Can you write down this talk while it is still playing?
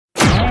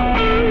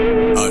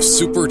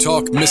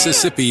SuperTalk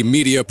Mississippi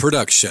media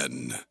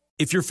production.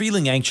 If you're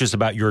feeling anxious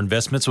about your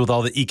investments with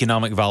all the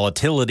economic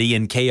volatility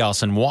and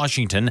chaos in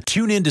Washington,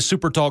 tune in to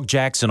SuperTalk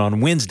Jackson on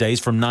Wednesdays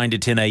from 9 to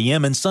 10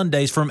 a.m. and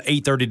Sundays from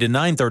 8:30 to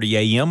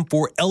 9:30 a.m.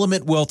 for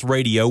Element Wealth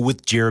Radio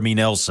with Jeremy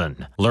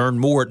Nelson. Learn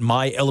more at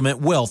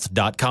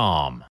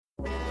myelementwealth.com.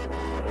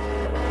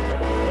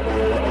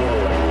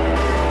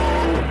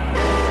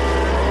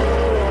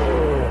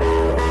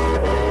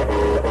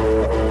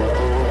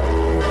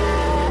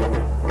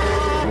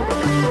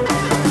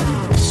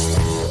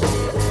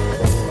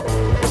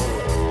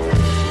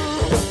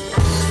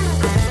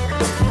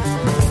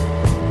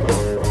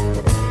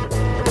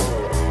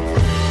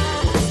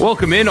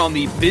 Welcome in on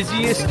the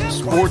busiest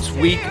sports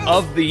week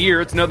of the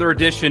year. It's another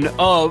edition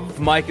of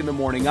Mike in the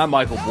Morning. I'm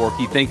Michael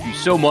Borky. Thank you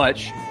so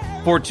much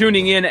for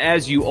tuning in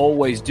as you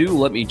always do.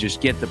 Let me just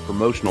get the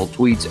promotional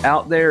tweets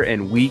out there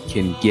and we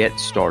can get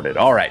started.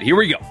 All right, here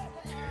we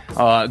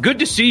go. Good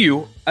to see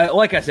you.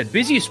 Like I said,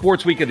 busiest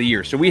sports week of the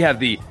year. So we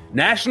have the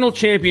national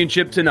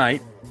championship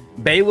tonight,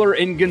 Baylor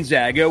and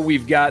Gonzaga.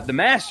 We've got the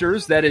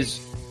Masters.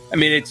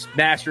 It's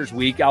Masters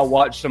week. I'll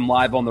watch some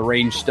live on the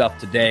range stuff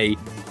today.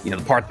 You know,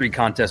 the par 3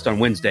 contest on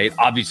Wednesday. It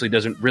obviously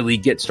doesn't really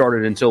get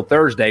started until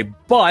Thursday,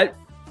 but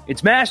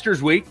it's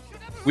Masters week.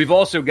 We've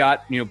also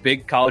got,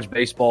 big college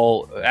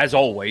baseball, as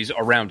always,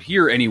 around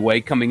here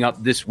anyway, coming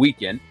up this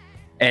weekend.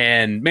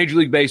 And Major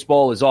League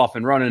Baseball is off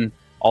and running,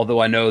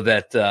 although I know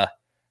that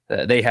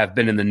they have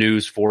been in the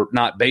news for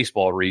not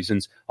baseball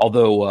reasons.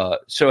 Although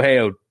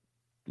Shohei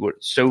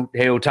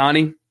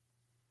Ohtani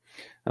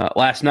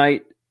last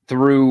night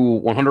threw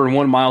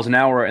 101 miles an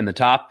hour in the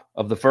top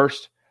of the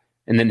first,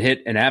 and then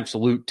hit an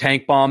absolute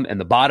tank bomb in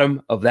the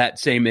bottom of that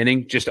same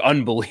inning. Just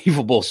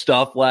unbelievable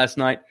stuff last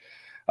night.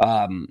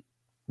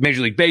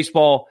 Major League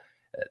Baseball,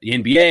 the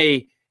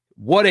NBA,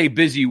 what a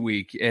busy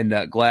week,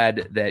 and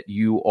glad that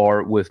you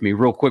are with me.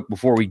 Real quick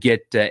before we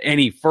get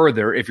any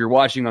further, if you're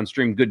watching on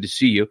stream, good to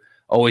see you.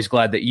 Always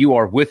glad that you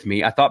are with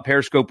me. I thought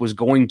Periscope was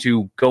going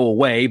to go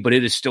away, but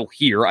it is still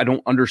here. I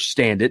don't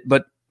understand it,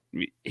 but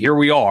here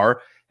we are,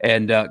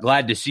 and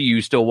glad to see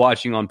you still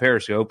watching on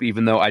Periscope,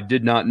 even though I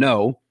did not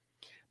know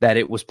that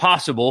it was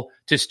possible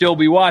to still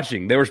be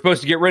watching. They were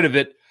supposed to get rid of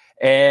it,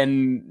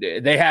 and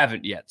they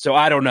haven't yet. So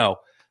I don't know.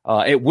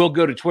 It will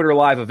go to Twitter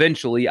Live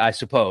eventually, I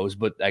suppose,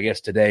 but I guess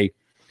today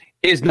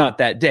is not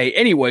that day.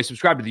 Anyway,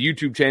 subscribe to the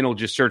YouTube channel.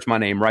 Just search my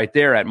name right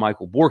there at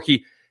Michael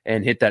Borky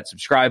and hit that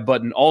subscribe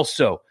button.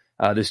 Also,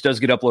 this does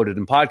get uploaded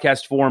in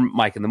podcast form.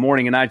 Mike in the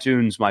Morning in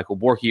iTunes. Michael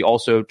Borky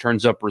also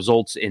turns up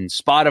results in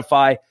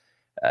Spotify,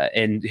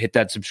 and hit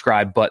that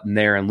subscribe button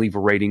there and leave a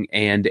rating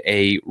and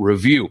a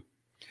review.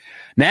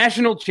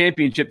 National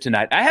championship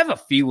tonight. I have a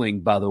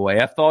feeling, by the way,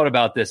 I've thought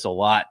about this a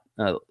lot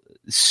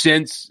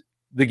since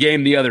the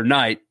game the other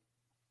night,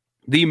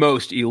 the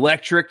most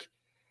electric,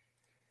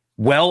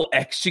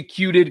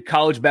 well-executed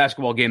college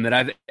basketball game that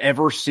I've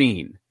ever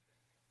seen.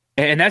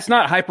 And that's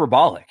not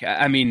hyperbolic.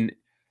 I mean,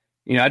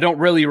 I don't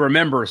really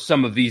remember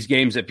some of these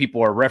games that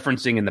people are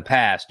referencing in the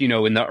past, in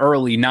the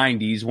early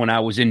 90s when I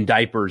was in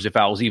diapers, if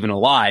I was even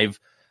alive.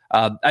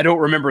 I don't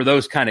remember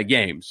those kind of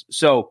games.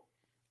 So,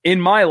 in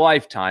my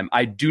lifetime,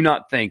 I do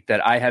not think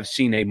that I have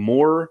seen a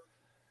more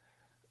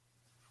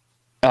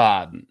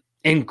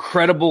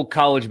incredible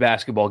college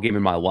basketball game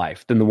in my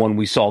life than the one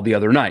we saw the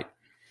other night.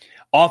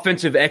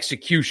 Offensive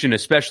execution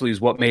especially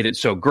is what made it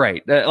so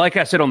great. Like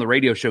I said on the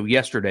radio show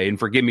yesterday, and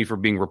forgive me for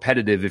being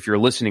repetitive if you're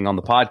listening on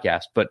the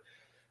podcast, but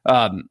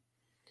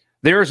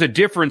there's a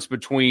difference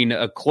between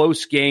a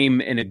close game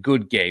and a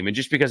good game. And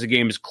just because a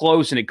game is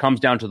close and it comes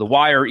down to the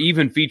wire,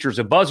 even features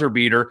a buzzer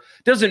beater,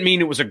 doesn't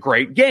mean it was a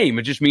great game.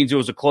 It just means it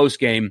was a close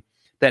game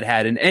that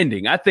had an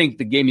ending. I think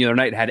the game the other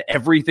night had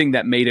everything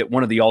that made it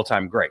one of the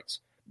all-time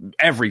greats.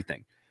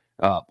 Everything.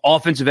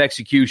 Offensive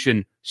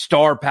execution,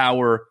 star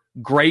power,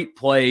 great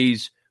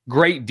plays,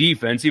 great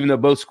defense, even though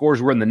both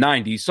scores were in the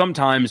 90s.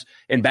 Sometimes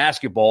in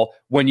basketball,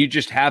 when you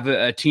just have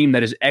a team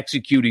that is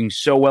executing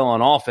so well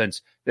on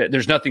offense,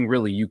 there's nothing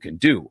really you can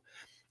do.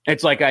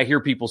 It's like I hear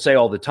people say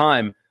all the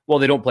time, well,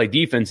 they don't play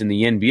defense in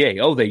the NBA.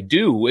 Oh, they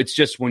do. It's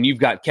just when you've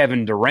got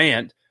Kevin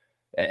Durant,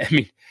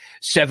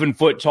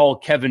 7-foot-tall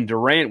Kevin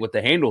Durant with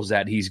the handles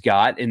that he's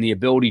got and the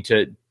ability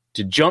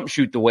to jump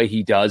shoot the way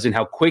he does and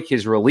how quick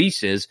his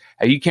release is,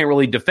 you can't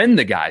really defend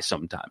the guy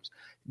sometimes.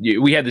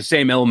 We had the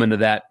same element of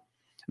that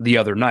the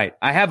other night.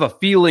 I have a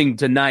feeling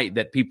tonight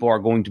that people are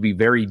going to be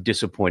very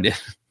disappointed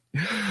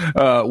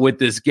with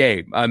this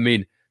game. I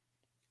mean,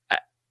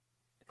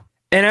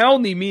 and I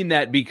only mean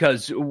that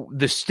because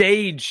the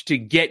stage to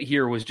get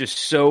here was just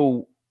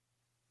so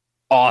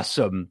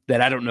awesome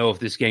that I don't know if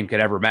this game could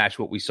ever match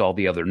what we saw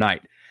the other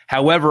night.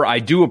 However, I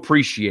do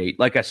appreciate,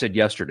 like I said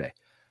yesterday,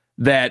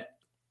 that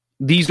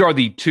these are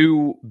the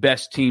two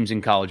best teams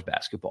in college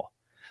basketball.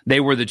 They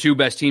were the two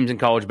best teams in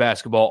college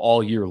basketball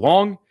all year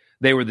long.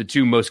 They were the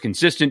two most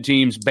consistent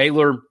teams.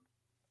 Baylor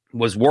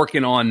was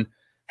working on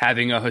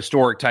having a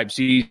historic type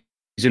season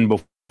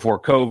before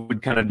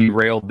COVID kind of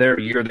derailed their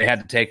year. They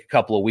had to take a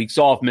couple of weeks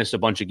off, miss a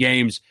bunch of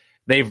games.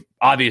 They've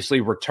obviously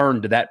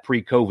returned to that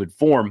pre-COVID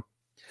form.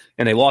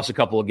 and they lost a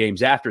couple of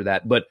games after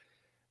that. But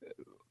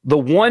the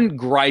one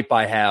gripe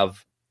I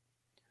have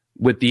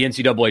with the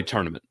NCAA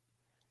tournament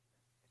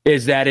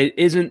is that it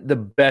isn't the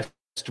best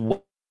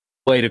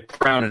way to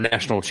crown a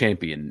national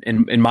champion,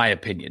 in my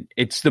opinion.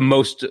 It's the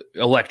most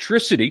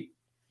electricity.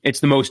 It's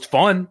the most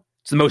fun.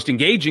 It's the most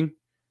engaging.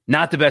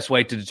 Not the best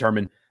way to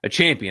determine a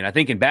champion. I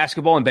think in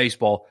basketball and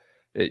baseball,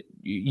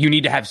 you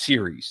need to have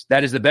series.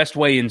 That is the best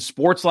way in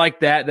sports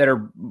like that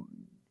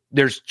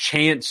there's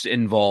chance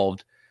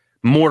involved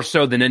more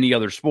so than any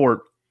other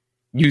sport.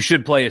 You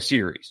should play a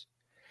series.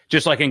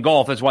 Just like in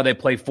golf, that's why they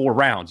play 4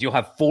 rounds. You'll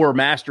have 4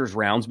 Masters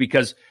rounds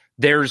because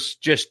there's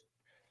just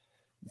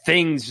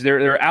things,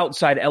 there are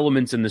outside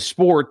elements in the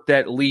sport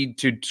that lead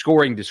to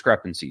scoring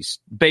discrepancies.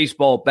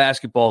 Baseball,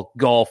 basketball,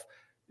 golf,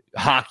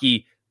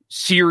 hockey,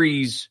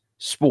 series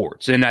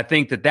sports. And I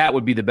think that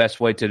would be the best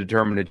way to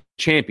determine a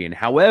champion.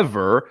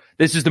 However,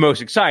 this is the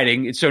most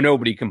exciting, so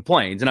nobody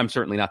complains, and I'm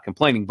certainly not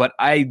complaining, but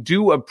I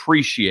do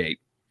appreciate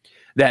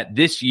that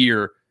this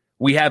year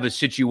we have a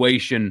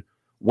situation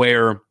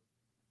where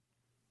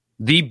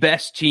the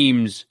best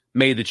teams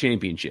made the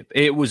championship.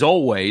 It was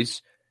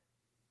always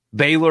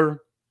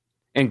Baylor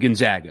and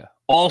Gonzaga.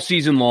 All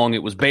season long,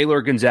 it was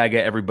Baylor,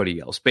 Gonzaga, everybody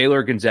else.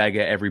 Baylor,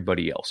 Gonzaga,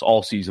 everybody else,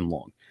 all season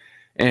long.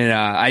 And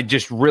I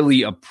just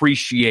really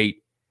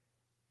appreciate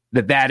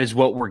that is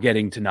what we're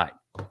getting tonight,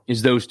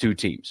 is those 2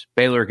 teams,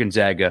 Baylor,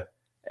 Gonzaga,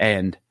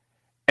 and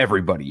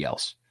everybody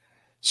else.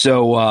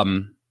 So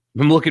I'm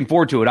looking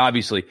forward to it,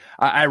 obviously.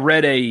 I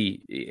read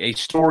a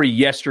story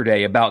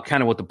yesterday about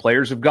kind of what the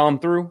players have gone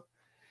through.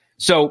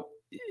 So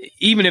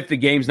even if the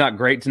game's not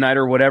great tonight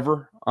or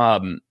whatever,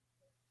 I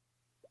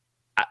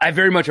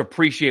very much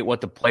appreciate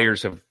what the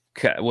players have,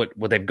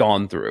 what they've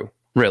gone through,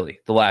 really,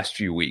 the last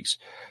few weeks.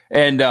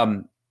 And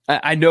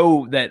I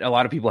know that a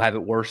lot of people have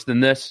it worse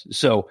than this,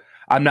 so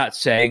I'm not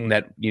saying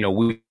that,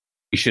 we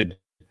should,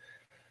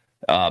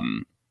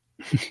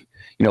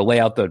 lay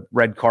out the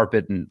red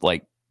carpet and,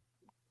 like,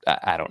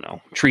 I don't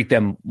know, treat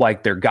them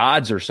like they're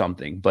gods or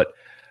something. But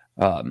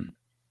for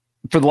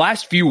the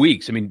last few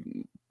weeks, I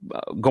mean,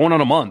 going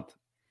on a month,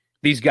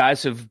 these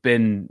guys have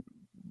been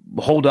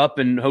holed up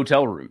in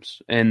hotel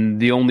rooms, and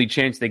the only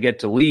chance they get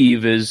to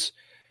leave is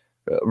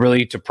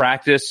really to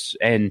practice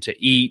and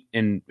to eat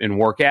and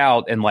work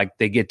out, and like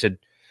they get to,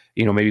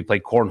 maybe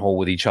play cornhole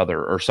with each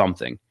other or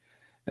something.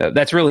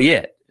 That's really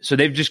it. So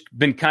they've just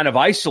been kind of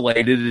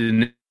isolated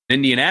in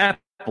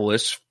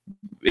Indianapolis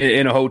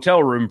in a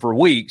hotel room for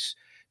weeks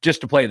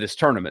just to play this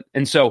tournament.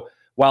 And so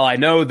while I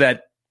know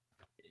that,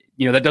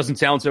 that doesn't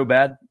sound so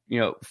bad,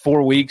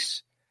 4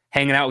 weeks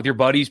hanging out with your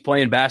buddies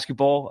playing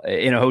basketball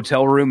in a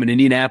hotel room in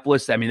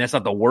Indianapolis, I mean, that's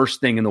not the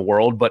worst thing in the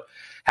world, but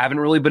haven't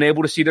really been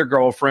able to see their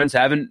girlfriends,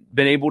 haven't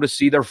been able to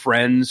see their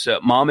friends,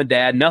 mom and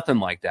dad, nothing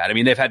like that. I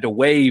mean, they've had to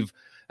wave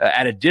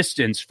at a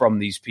distance from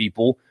these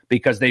people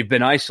because they've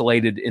been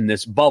isolated in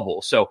this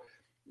bubble. So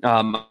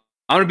I'm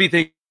going to be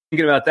thinking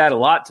about that a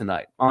lot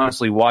tonight.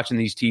 Honestly, watching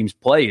these teams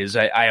play is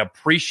I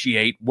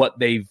appreciate what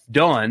they've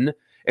done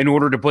in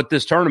order to put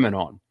this tournament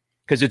on,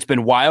 because it's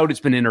been wild, it's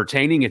been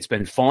entertaining, it's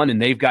been fun,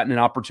 and they've gotten an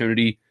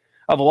opportunity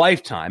of a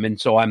lifetime.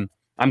 And so I'm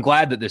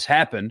glad that this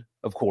happened,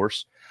 of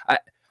course.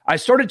 I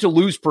started to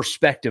lose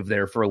perspective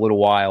there for a little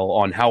while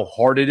on how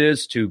hard it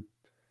is to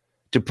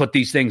put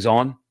these things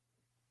on,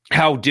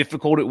 how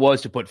difficult it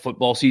was to put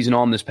football season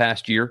on this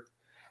past year,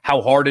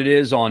 how hard it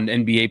is on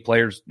NBA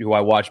players who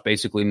I watch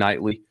basically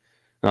nightly,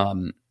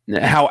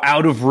 how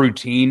out of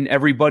routine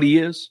everybody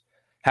is,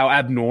 how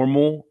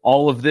abnormal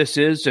all of this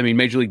is. I mean,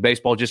 Major League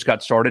Baseball just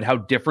got started, how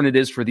different it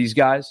is for these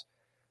guys.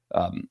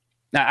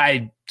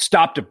 I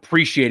stopped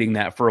appreciating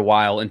that for a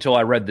while until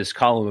I read this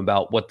column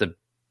about what the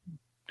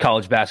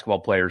college basketball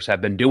players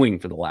have been doing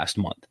for the last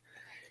month.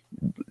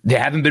 They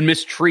haven't been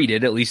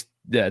mistreated, at least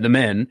the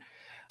men.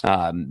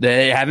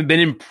 They haven't been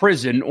in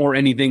prison or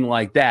anything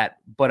like that.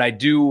 But I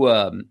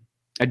do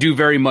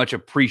very much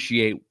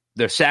appreciate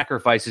the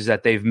sacrifices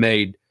that they've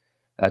made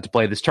to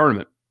play this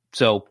tournament.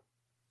 So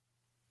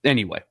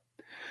anyway,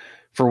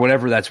 for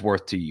whatever that's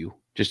worth to you,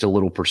 just a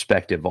little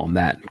perspective on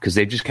that, because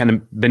they've just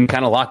been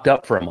locked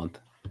up for a month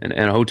in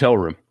a hotel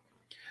room.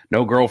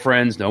 No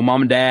girlfriends, no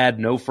mom and dad,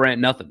 no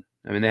friend, nothing.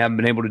 I mean, they haven't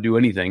been able to do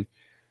anything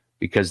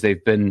because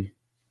they've been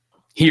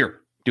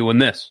here doing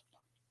this.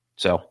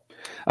 So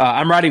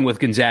I'm riding with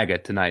Gonzaga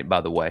tonight,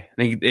 by the way. I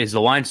think, is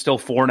the line still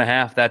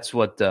 4.5? That's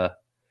what,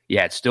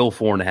 it's still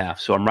 4.5.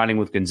 So I'm riding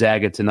with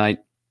Gonzaga tonight,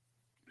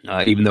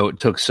 even though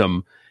it took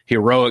some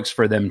heroics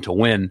for them to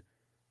win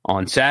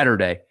on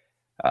Saturday.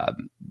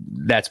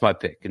 That's my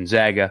pick.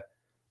 Gonzaga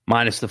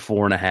minus the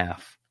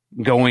 4.5,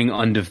 going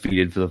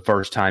undefeated for the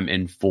first time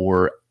in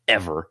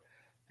forever.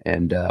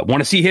 And want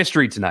to see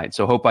history tonight,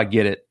 so hope I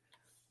get it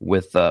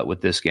with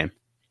this game.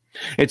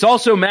 It's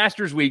also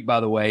Masters Week, by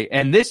the way,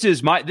 and this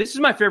is my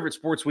favorite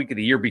sports week of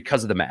the year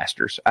because of the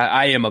Masters.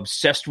 I am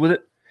obsessed with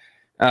it.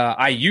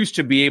 I used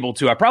to be able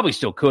to. I probably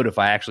still could if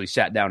I actually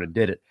sat down and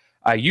did it.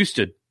 I used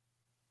to. Did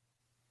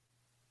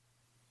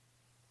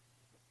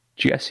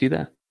you guys see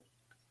that?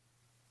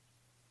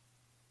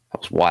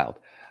 That was wild.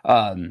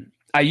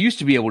 I used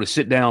to be able to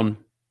sit down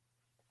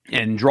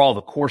and draw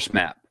the course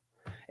map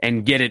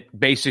and get it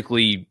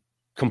basically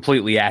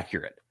completely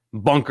accurate,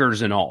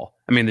 bunkers and all.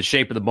 I mean, the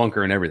shape of the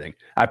bunker and everything.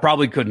 I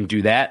probably couldn't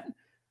do that.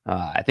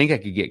 I think I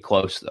could get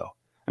close, though.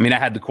 I mean, I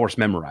had the course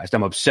memorized.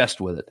 I'm obsessed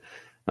with it.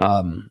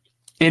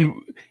 And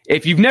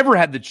if you've never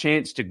had the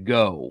chance to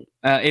go,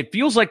 it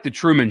feels like the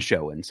Truman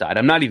Show inside.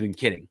 I'm not even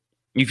kidding.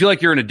 You feel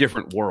like you're in a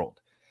different world.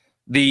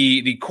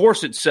 The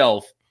course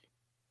itself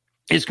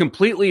is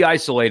completely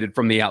isolated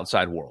from the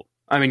outside world.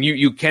 I mean,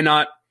 you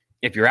cannot,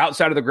 if you're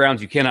outside of the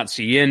grounds, you cannot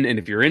see in, and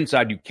if you're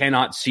inside, you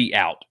cannot see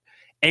out.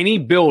 Any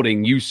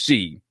building you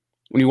see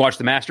when you watch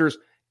the Masters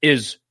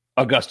is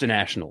Augusta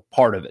National,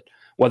 part of it,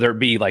 whether it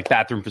be like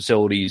bathroom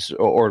facilities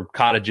or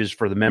cottages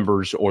for the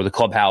members or the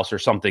clubhouse or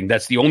something.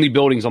 That's the only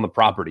buildings on the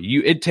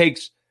property. It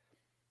takes,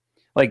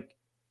 like,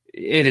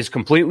 it is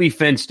completely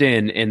fenced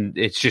in, and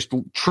it's just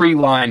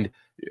tree-lined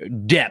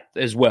depth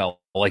as well.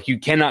 Like, you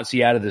cannot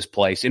see out of this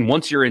place. And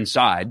once you're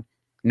inside,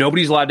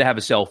 nobody's allowed to have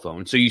a cell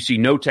phone. So you see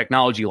no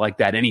technology like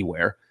that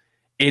anywhere.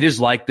 It is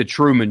like the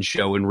Truman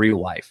Show in real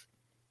life.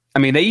 I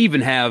mean, they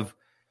even have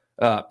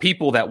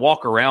people that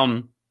walk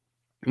around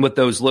with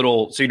those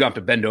little, so you don't have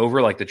to bend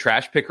over, like the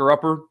trash picker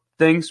upper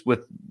things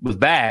with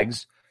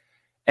bags,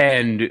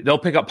 and they'll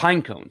pick up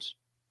pine cones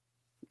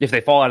if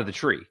they fall out of the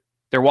tree.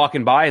 They're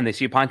walking by and they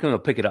see a pine cone, they'll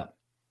pick it up,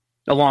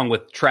 along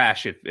with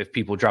trash if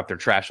people drop their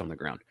trash on the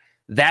ground.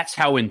 That's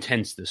how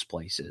intense this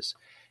place is.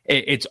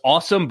 It's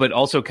awesome, but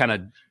also kind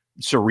of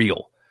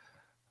surreal.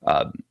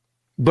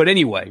 But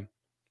anyway,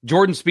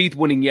 Jordan Spieth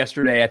winning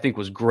yesterday, I think,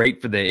 was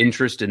great for the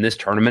interest in this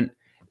tournament.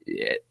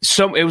 It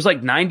was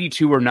like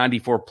 92 or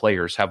 94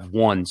 players have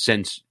won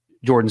since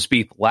Jordan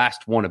Spieth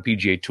last won a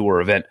PGA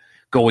Tour event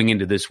going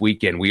into this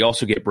weekend. We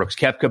also get Brooks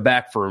Koepka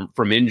back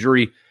from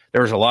injury.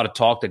 There was a lot of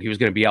talk that he was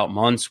going to be out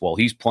months. Well,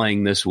 he's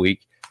playing this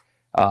week.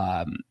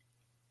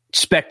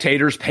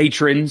 Spectators,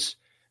 patrons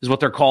is what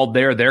they're called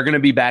there. They're going to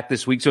be back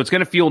this week. So it's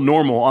going to feel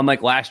normal,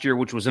 unlike last year,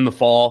 which was in the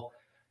fall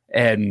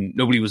and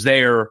nobody was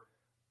there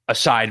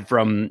aside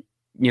from,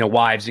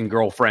 wives and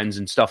girlfriends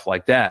and stuff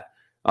like that.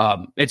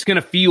 It's going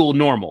to feel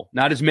normal.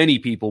 Not as many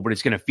people, but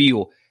it's going to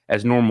feel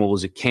as normal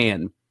as it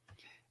can.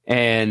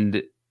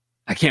 And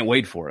I can't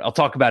wait for it. I'll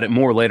talk about it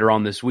more later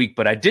on this week.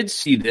 But I did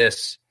see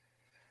this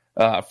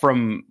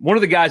from one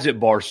of the guys at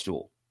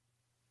Barstool.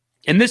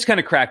 And this kind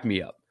of cracked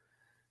me up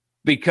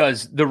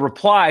because the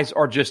replies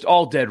are just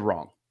all dead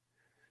wrong.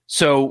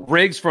 So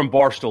Riggs from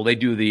Barstool, they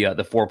do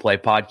the Foreplay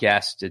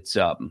podcast. It's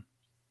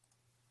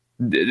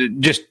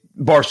just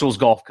Barstool's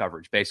golf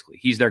coverage, basically.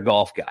 He's their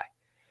golf guy.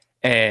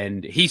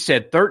 And he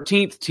said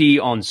 13th tee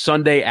on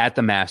Sunday at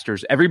the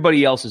Masters.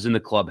 Everybody else is in the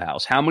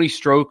clubhouse. How many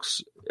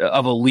strokes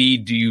of a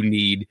lead do you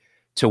need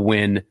to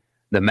win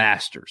the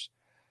Masters?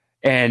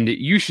 And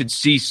you should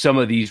see some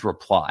of these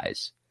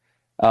replies.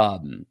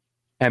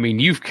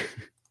 You've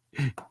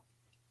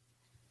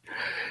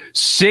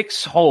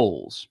 6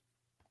 holes.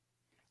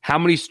 How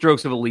many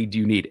strokes of a lead do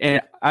you need?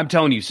 And I'm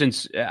telling you,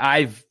 since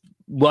I've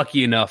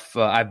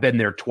been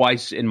there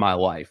twice in my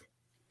life.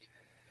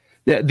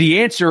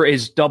 The answer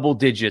is double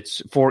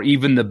digits for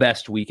even the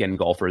best weekend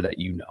golfer that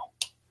you know.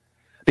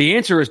 The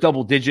answer is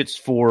double digits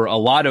for a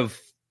lot of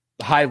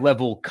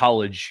high-level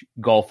college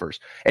golfers.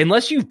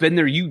 Unless you've been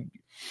there,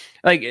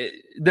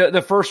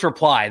 the first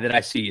reply that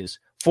I see is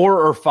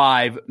 4 or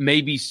 5,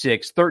 maybe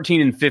 6,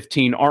 13 and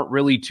 15 aren't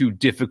really too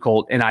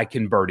difficult, and I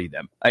can birdie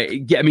them.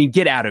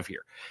 Get out of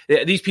here.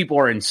 These people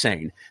are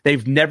insane.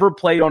 They've never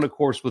played on a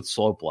course with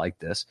slope like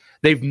this.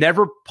 They've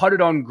never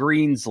putted on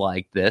greens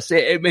like this.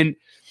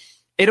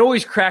 It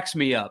always cracks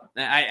me up.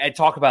 I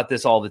talk about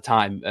this all the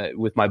time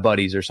with my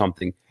buddies or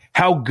something,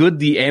 how good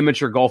the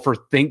amateur golfer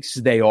thinks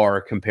they are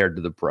compared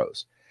to the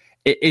pros.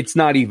 It's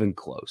not even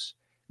close.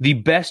 The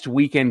best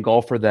weekend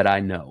golfer that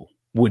I know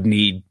would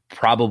need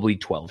probably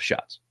 12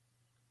 shots.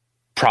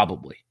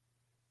 Probably.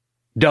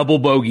 Double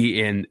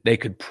bogey in, they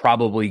could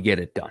probably get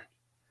it done.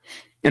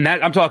 And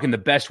that I'm talking the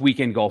best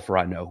weekend golfer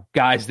I know.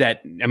 Guys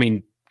that,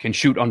 can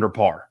shoot under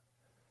par.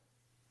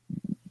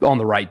 On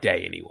the right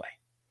day anyway.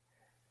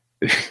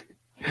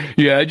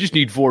 Yeah, I just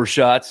need 4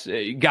 shots.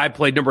 Guy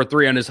played number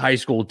 3 on his high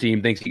school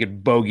team, thinks he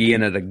could bogey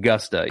in at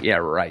Augusta. Yeah,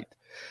 right.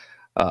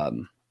 But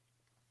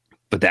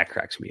that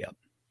cracks me up.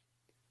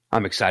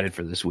 I'm excited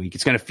for this week.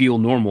 It's going to feel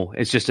normal.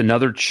 It's just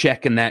another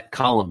check in that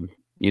column,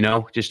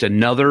 just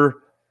another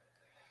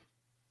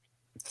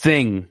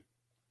thing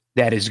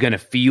that is going to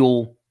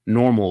feel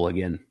normal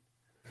again.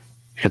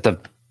 At the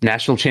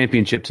national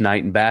championship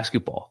tonight in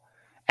basketball,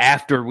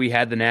 after we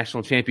had the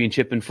national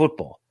championship in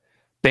football.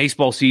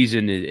 Baseball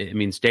season,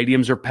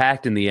 stadiums are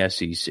packed in the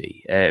SEC.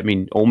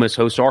 Ole Miss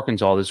hosts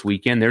Arkansas this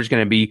weekend. There's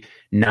going to be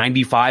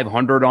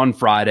 9,500 on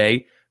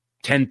Friday,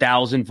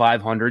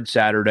 10,500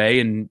 Saturday,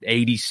 and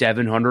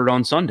 8,700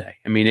 on Sunday.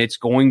 It's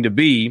going to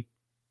be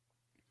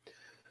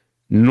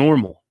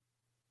normal.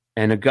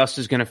 And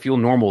Augusta's going to feel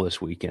normal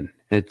this weekend.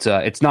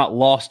 It's not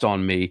lost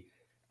on me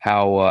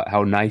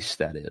how nice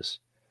that is,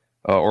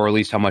 or at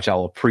least how much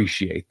I'll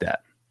appreciate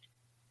that.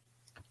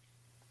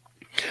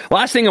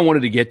 Last thing I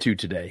wanted to get to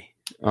today.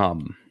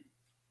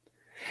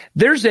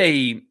 There's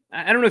a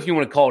I don't know if you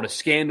want to call it a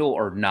scandal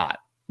or not,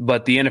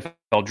 but the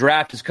NFL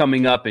draft is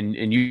coming up,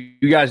 and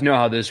you guys know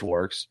how this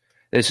works.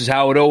 This is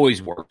how it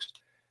always works.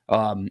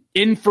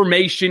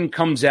 Information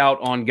comes out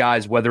on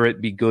guys, whether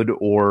it be good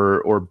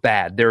or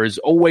bad. There is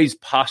always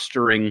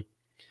posturing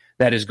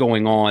that is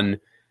going on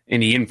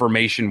in the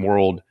information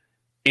world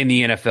in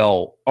the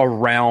NFL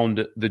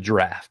around the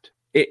draft.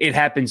 It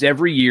happens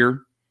every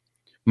year.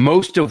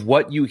 Most of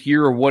what you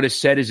hear or what is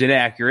said is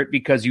inaccurate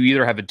because you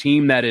either have a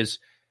team that is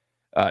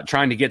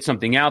trying to get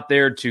something out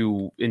there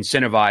to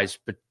incentivize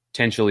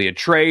potentially a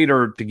trade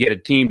or to get a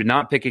team to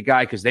not pick a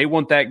guy because they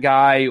want that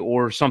guy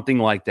or something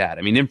like that.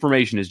 I mean,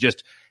 information is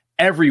just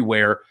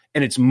everywhere,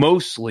 and it's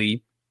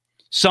mostly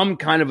some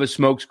kind of a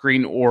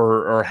smokescreen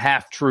or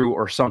half true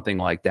or something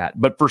like that.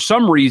 But for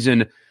some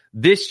reason,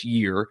 this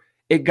year,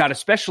 it got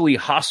especially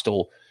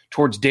hostile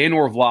towards Dan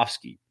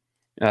Orlovsky,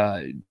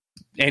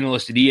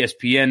 analyst at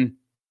ESPN.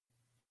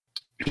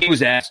 He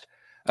was asked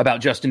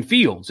about Justin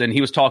Fields, and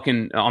he was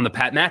talking on the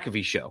Pat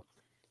McAfee show.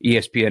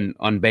 ESPN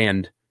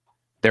unbanned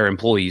their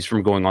employees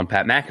from going on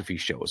Pat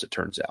McAfee's show, as it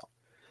turns out.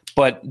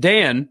 But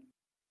Dan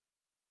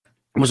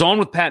was on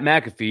with Pat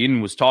McAfee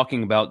and was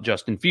talking about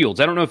Justin Fields.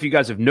 I don't know if you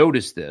guys have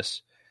noticed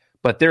this,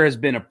 but there has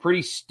been a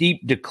pretty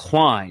steep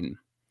decline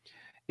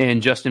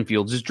in Justin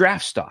Fields'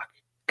 draft stock.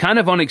 Kind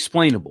of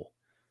unexplainable.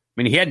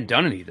 I mean, he hadn't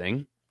done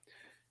anything.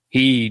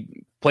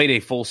 He played a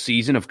full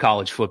season of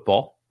college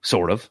football,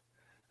 sort of,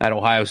 at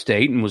Ohio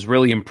State and was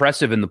really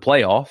impressive in the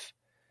playoff,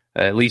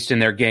 at least in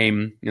their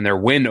game, in their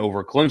win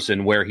over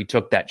Clemson, where he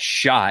took that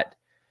shot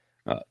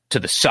to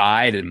the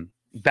side and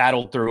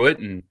battled through it.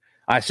 And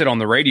I said on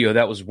the radio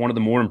that was one of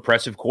the more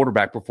impressive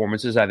quarterback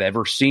performances I've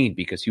ever seen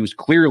because he was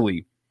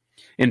clearly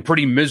in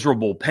pretty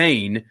miserable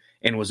pain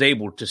and was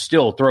able to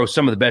still throw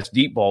some of the best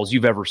deep balls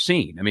you've ever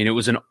seen. I mean, it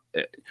was an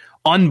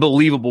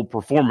unbelievable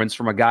performance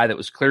from a guy that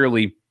was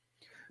clearly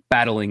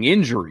battling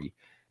injury.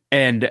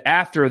 And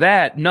after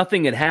that,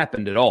 nothing had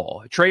happened at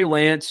all. Trey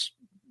Lance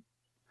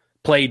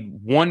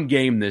played one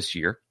game this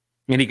year,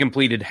 and he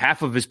completed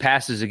half of his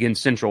passes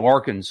against Central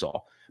Arkansas.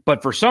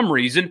 But for some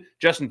reason,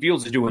 Justin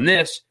Fields is doing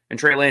this, and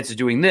Trey Lance is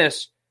doing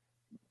this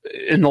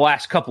in the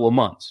last couple of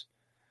months.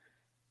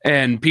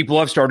 And people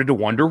have started to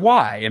wonder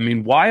why. I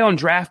mean, why on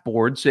draft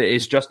boards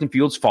is Justin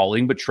Fields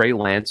falling, but Trey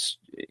Lance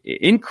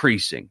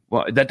increasing?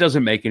 Well, that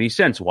doesn't make any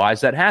sense. Why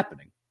is that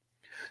happening?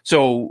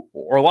 So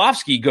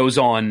Orlovsky goes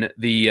on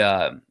the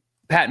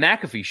Pat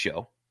McAfee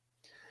show,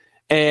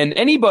 and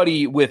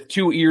anybody with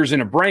two ears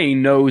and a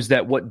brain knows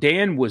that what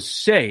Dan was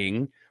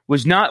saying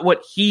was not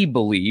what he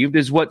believed,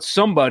 is what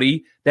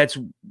somebody that's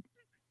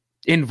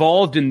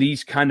involved in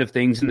these kind of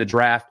things in the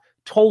draft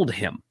told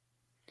him.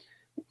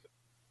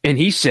 And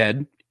he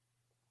said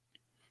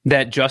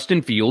that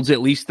Justin Fields, at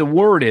least the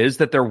word is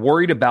that they're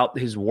worried about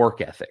his work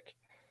ethic,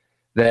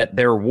 that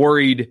they're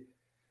worried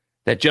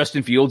that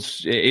Justin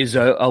Fields is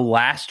a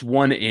last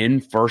one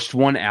in, first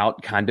one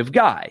out kind of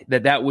guy,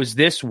 that was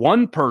this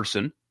one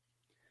person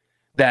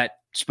that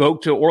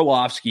spoke to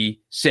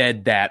Orlovsky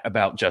said that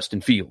about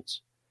Justin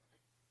Fields.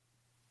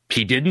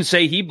 He didn't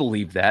say he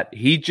believed that.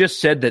 He just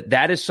said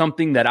that is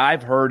something that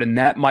I've heard and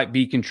that might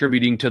be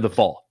contributing to the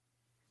fall.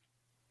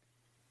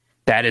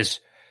 That is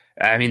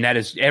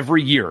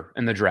every year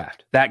in the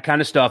draft. That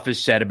kind of stuff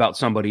is said about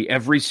somebody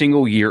every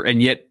single year,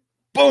 and yet,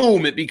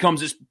 boom, it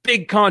becomes this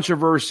big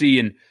controversy,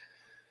 and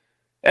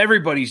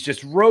everybody's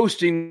just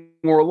roasting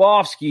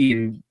Orlovsky,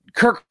 and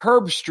Kirk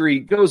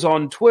Herbstreit goes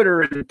on Twitter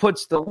and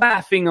puts the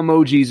laughing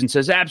emojis and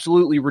says,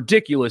 absolutely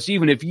ridiculous,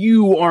 even if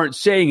you aren't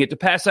saying it. To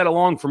pass that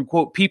along from,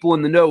 quote, people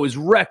in the know is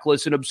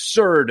reckless and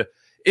absurd,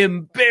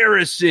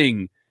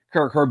 embarrassing,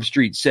 Kirk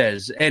Herbstreit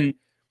says. And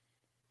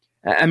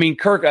I mean,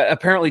 Kirk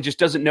apparently just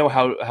doesn't know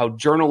how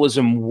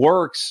journalism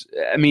works.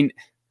 I mean,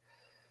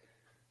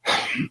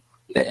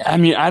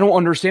 I don't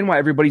understand why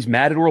everybody's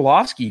mad at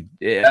Orlovsky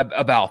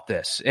about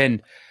this.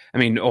 And I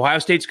mean, Ohio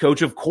State's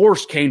coach, of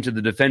course, came to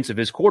the defense of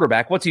his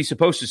quarterback. What's he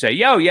supposed to say?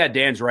 Yeah,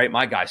 Dan's right.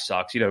 My guy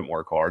sucks. He doesn't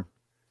work hard.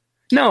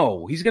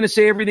 No, he's going to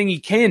say everything he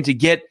can to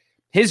get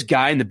his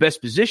guy in the best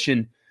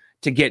position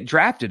to get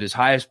drafted as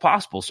high as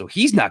possible. So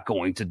he's not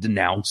going to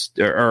denounce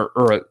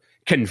or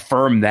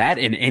confirm that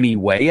in any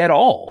way at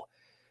all.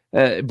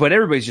 But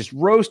everybody's just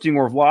roasting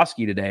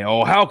Orlovsky today.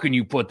 Oh, how can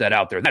you put that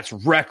out there? That's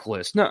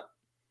reckless. No.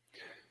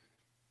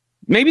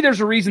 Maybe there's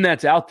a reason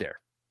that's out there.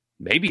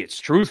 Maybe it's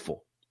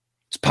truthful.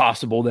 It's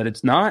possible that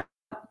it's not.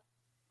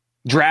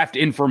 Draft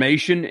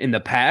information in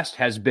the past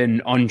has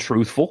been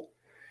untruthful.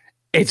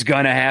 It's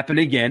going to happen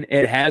again.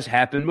 It has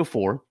happened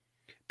before.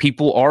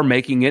 People are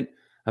making it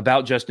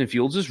about Justin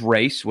Fields'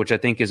 race, which I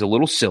think is a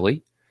little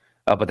silly,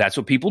 but that's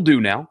what people do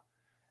now.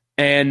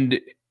 And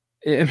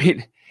I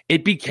mean,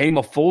 it became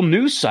a full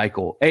news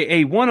cycle.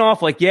 A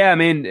one-off, like, yeah, I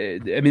mean,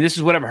 this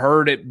is what I've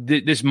heard.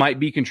 This might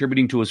be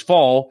contributing to his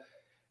fall,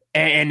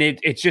 and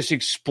it's just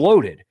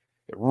exploded.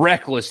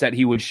 Reckless that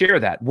he would share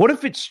that. What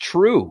if it's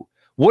true?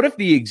 What if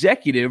the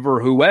executive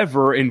or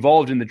whoever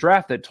involved in the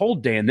draft that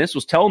told Dan this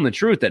was telling the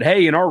truth, that,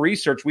 hey, in our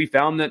research, we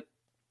found that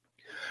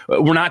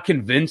we're not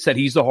convinced that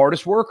he's the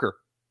hardest worker?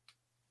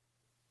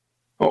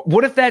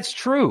 What if that's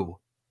true?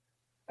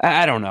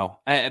 I don't know.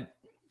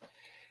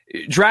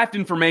 Draft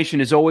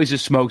information is always a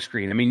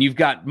smokescreen. I mean, you've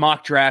got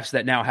mock drafts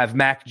that now have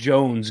Mac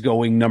Jones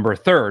going number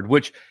 3,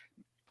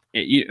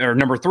 or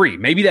number 3.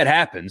 Maybe that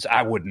happens.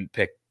 I wouldn't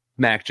pick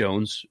Mac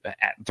Jones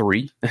at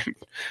 3.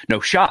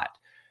 No shot.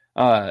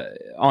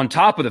 On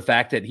top of the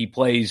fact that he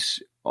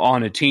plays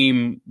on a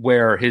team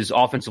where his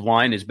offensive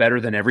line is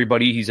better than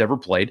everybody he's ever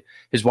played.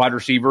 His wide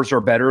receivers are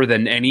better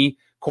than any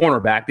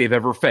cornerback they've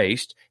ever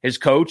faced. His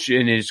coach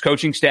and his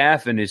coaching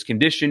staff and his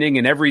conditioning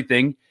and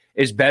everything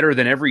is better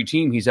than every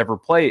team he's ever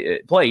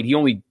played. He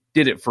only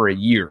did it for a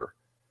year.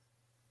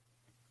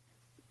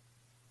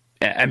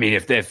 I mean,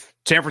 if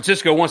San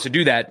Francisco wants to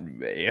do that,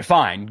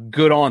 fine,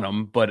 good on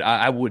them, but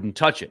I wouldn't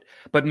touch it.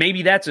 But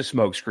maybe that's a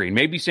smokescreen.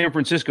 Maybe San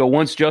Francisco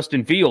wants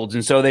Justin Fields,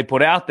 and so they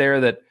put out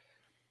there that,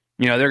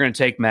 they're going to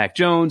take Mac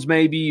Jones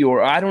maybe,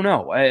 or I don't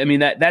know. I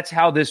mean, that's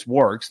how this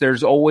works.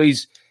 There's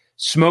always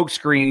smoke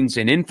screens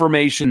and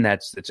information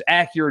that's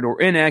accurate or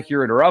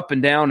inaccurate or up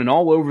and down and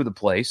all over the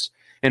place.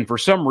 And for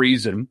some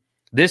reason,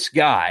 this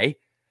guy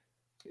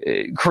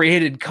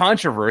created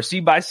controversy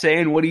by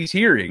saying what he's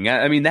hearing.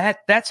 I mean,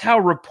 that's how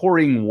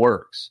reporting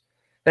works.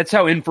 That's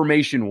how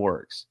information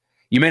works.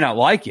 You may not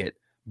like it,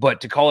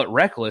 but to call it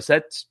reckless,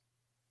 that's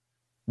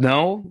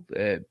no.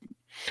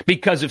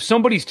 Because if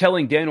somebody's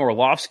telling Dan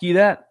Orlovsky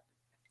that,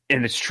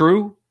 and it's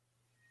true,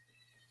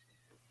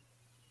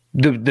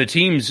 the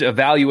teams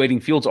evaluating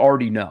Fields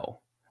already know.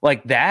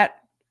 Like, that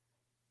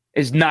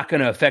is not going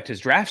to affect his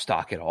draft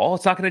stock at all.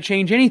 It's not going to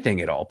change anything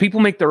at all.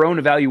 People make their own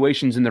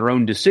evaluations and their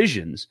own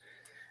decisions.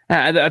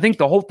 I think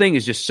the whole thing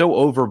is just so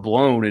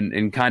overblown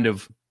and kind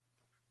of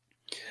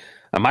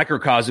a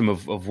microcosm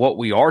of what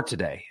we are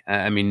today.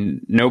 I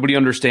mean, nobody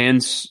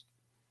understands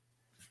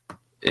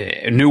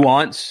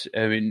nuance.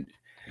 I mean,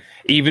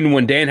 even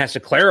when Dan has to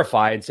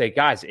clarify and say,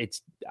 guys,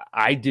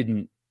 I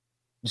didn't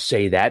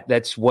say that.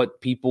 That's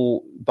what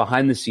people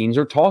behind the scenes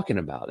are talking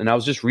about. And I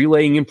was just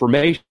relaying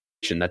information.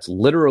 That's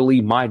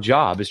literally my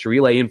job, is to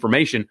relay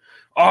information.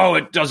 Oh,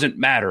 it doesn't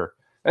matter.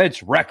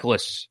 It's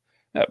reckless.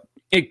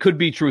 It could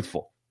be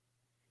truthful.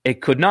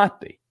 It could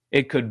not be.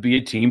 It could be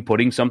a team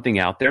putting something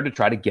out there to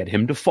try to get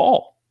him to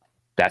fall.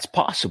 That's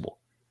possible.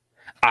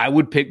 I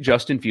would pick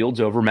Justin Fields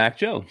over Mac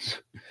Jones.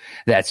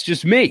 That's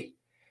just me.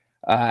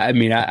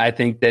 I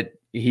think that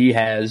he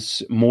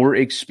has more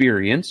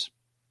experience.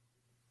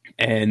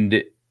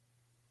 And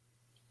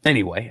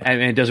anyway,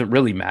 it doesn't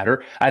really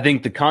matter. I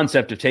think the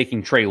concept of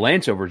taking Trey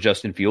Lance over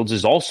Justin Fields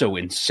is also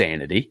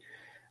insanity.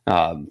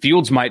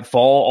 Fields might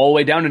fall all the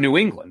way down to New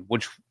England,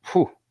 which,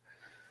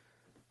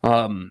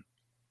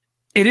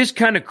 it is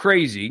kind of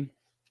crazy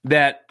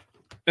that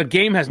a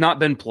game has not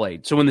been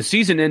played. So when the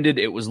season ended,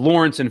 it was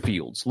Lawrence and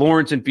Fields,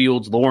 Lawrence and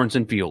Fields, Lawrence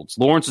and Fields.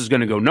 Lawrence is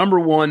going to go number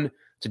 1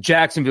 to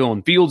Jacksonville,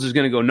 and Fields is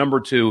going to go number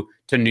 2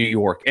 to New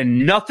York.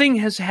 And nothing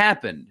has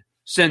happened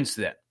since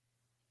then.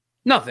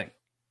 Nothing.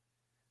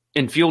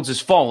 And Fields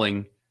is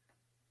falling.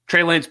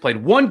 Trey Lance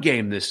played 1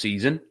 game this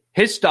season.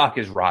 His stock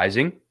is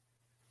rising.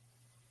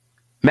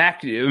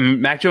 Mac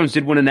Jones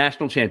did win a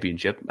national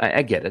championship.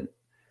 I get it.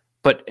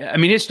 But, I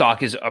mean, his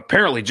stock is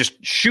apparently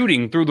just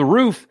shooting through the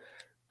roof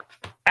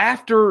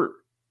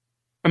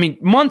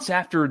months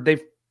after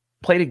they've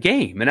played a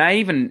game. And I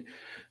even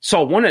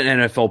saw one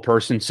NFL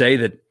person say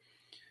that,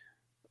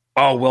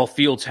 oh, well,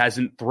 Fields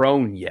hasn't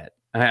thrown yet.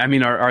 I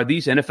mean, are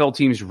these NFL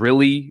teams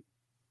really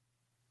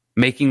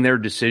making their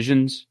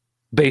decisions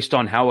based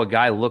on how a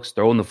guy looks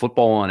throwing the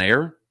football on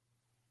air?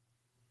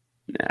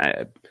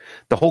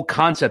 The whole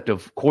concept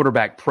of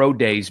quarterback pro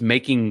days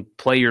making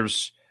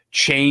players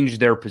change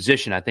their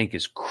position, I think,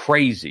 is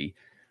crazy.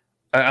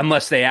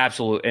 Unless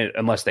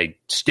they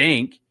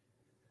stink.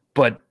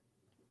 But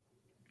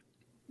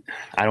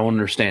I don't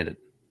understand it.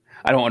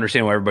 I don't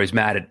understand why everybody's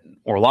mad at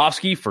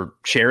Orlovsky for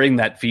sharing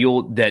that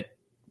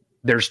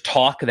there's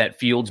talk that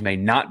Fields may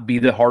not be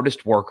the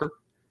hardest worker.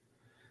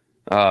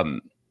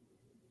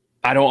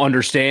 I don't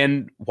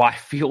understand why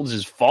Fields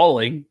is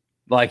falling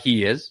like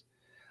he is.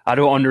 I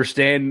don't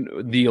understand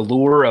the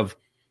allure of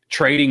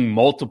trading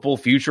multiple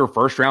future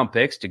first-round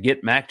picks to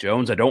get Mac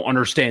Jones. I don't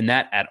understand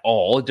that at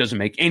all. It doesn't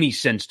make any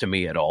sense to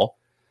me at all.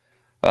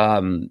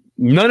 None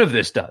of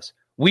this does.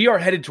 We are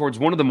headed towards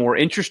one of the more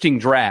interesting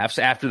drafts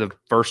after the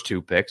first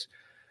 2 picks,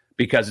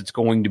 because it's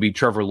going to be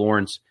Trevor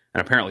Lawrence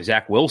and apparently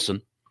Zach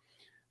Wilson.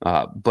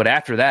 But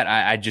after that,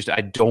 I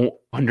don't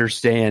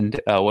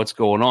understand what's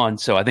going on.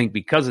 So I think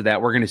because of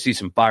that, we're going to see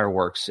some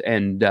fireworks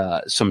and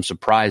some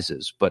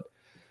surprises. But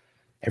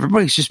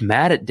everybody's just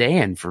mad at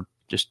Dan for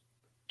just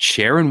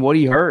sharing what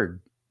he heard.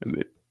 I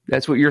mean,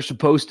 that's what you're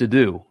supposed to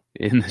do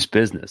in this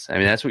business. I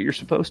mean, that's what you're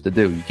supposed to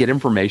do. You get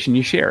information,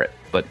 you share it.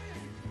 But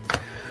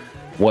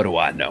what do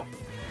I know?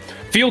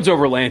 Fields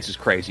over Lance is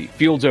crazy.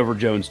 Fields over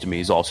Jones to me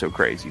is also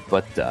crazy.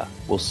 But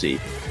we'll see.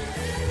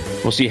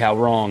 We'll see how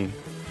wrong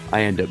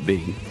I end up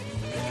being.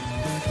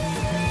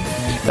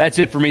 That's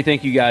it for me.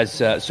 Thank you guys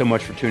so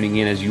much for tuning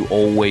in, as you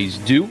always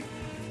do.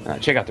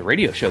 Check out the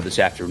radio show this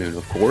afternoon,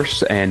 of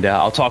course. And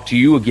I'll talk to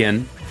you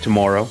again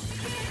tomorrow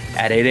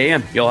at 8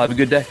 a.m. Y'all have a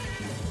good day.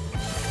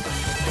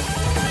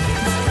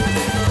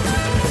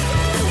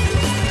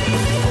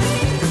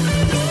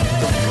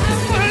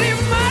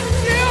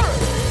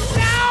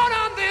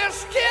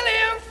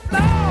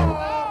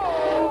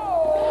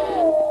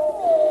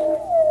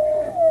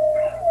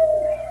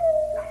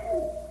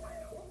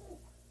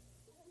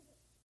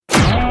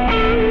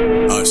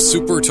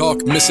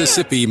 SuperTalk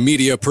Mississippi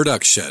Media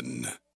Production.